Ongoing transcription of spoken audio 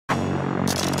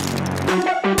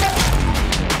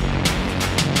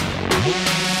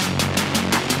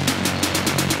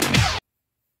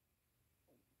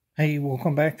Hey,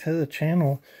 welcome back to the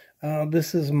channel.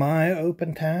 This is my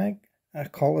open tag. I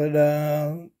call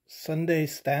it Sunday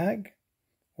Stag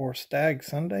or Stag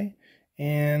Sunday,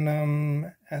 and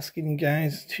I'm asking you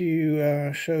guys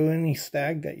to show any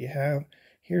stag that you have.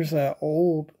 Here's a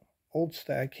old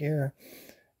stag here,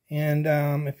 and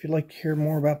if you'd like to hear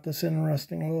more about this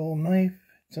interesting little knife,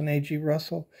 it's an A.G.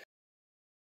 Russell.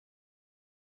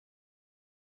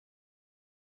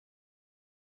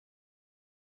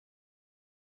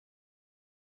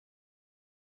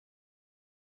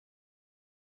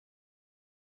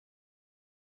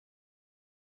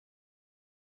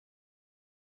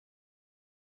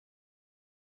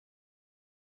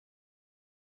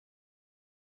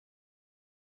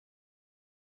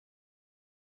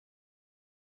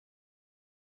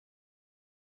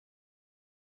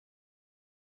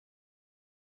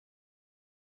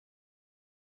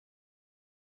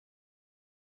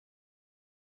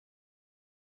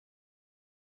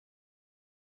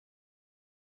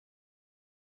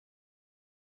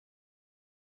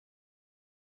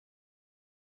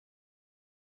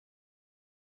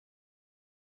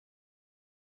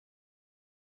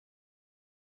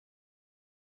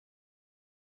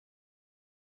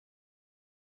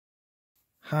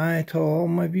 Hi to all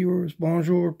my viewers.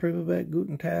 Bonjour, privet,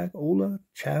 guten tag, hola,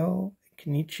 ciao,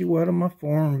 konnichiwa to my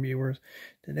foreign viewers.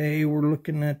 Today we're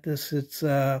looking at this. It's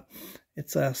a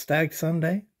Stag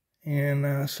Sunday,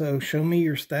 and so show me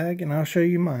your stag and I'll show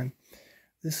you mine.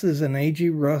 This is an A.G.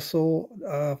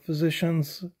 Russell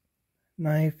physician's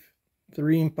knife,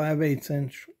 3 5/8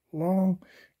 inch long.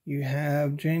 You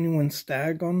have genuine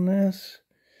stag on this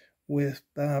with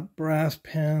brass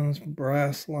pins,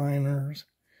 brass liners,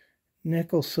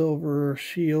 nickel silver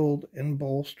shield and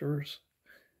bolsters,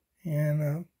 and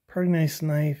a pretty nice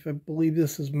knife. I believe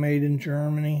this is made in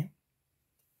Germany.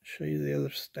 I'll show you the other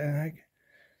stag.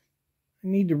 I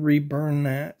need to reburn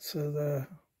that so the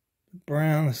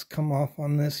brown has come off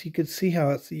on this. You could see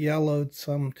how it's yellowed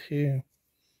some too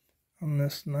on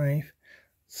this knife.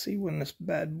 Let's see when this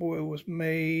bad boy was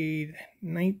made.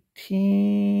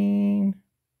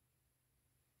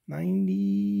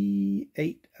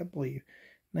 1998, I believe.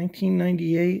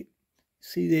 1998.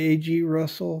 See the A.G.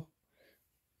 Russell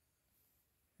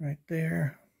right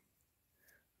there.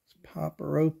 Let's pop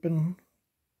her open.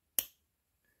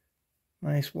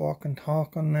 Nice walk and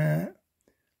talk on that.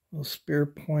 Little spear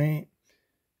point.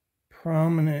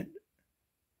 Prominent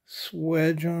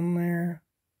swedge on there.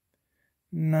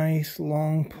 Nice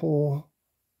long pull.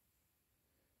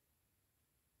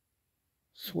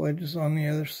 Swedges on the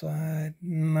other side.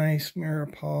 Nice mirror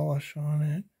polish on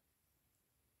it.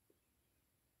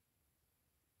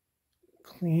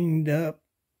 Cleaned up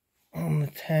on the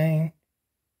tang.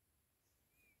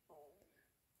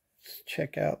 Let's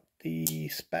check out the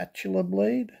spatula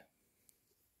blade.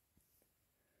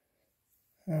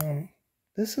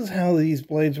 This is how these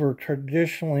blades were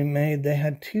traditionally made. They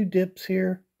had 2 dips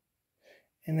here,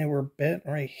 and they were bent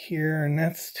right here, and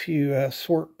that's to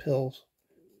sort pills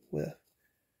with.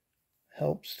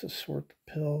 Helps to sort the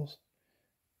pills.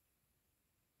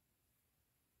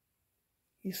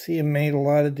 You see them made a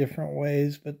lot of different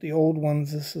ways, but the old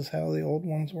ones, this is how the old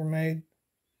ones were made.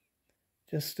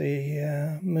 Just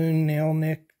a moon nail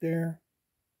nick there.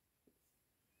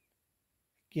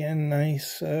 Again,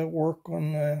 nice work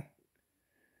on the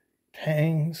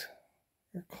tangs.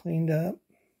 They're cleaned up.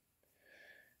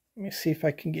 Let me see if I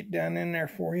can get down in there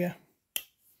for you.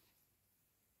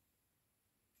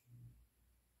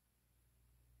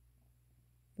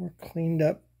 We're cleaned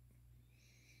up.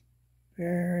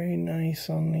 Very nice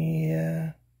on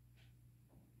the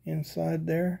inside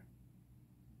there.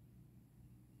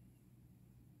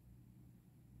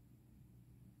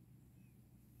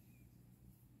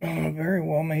 A very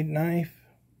well made knife.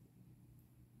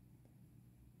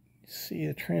 You see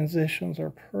the transitions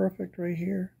are perfect right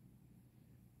here.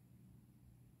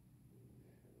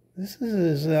 This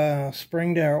is his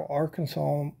Springdale,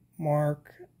 Arkansas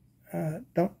mark. I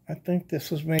think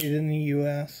this was made in the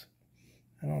U.S.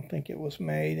 I don't think it was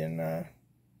made in,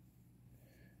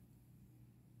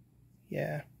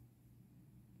 yeah,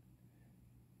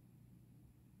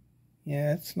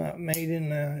 it's not made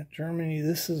in Germany.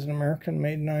 This is an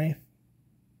American-made knife.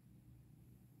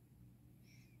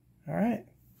 All right,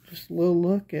 just a little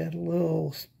look at a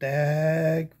little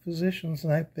Stag physician's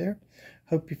knife there.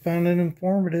 Hope you found it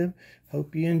informative.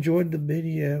 Hope you enjoyed the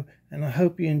video, and I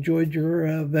hope you enjoyed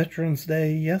your Veterans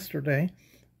Day yesterday.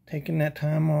 Taking that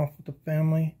time off with the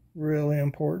family, really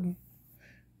important.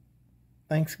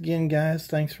 Thanks again, guys.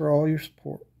 Thanks for all your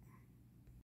support.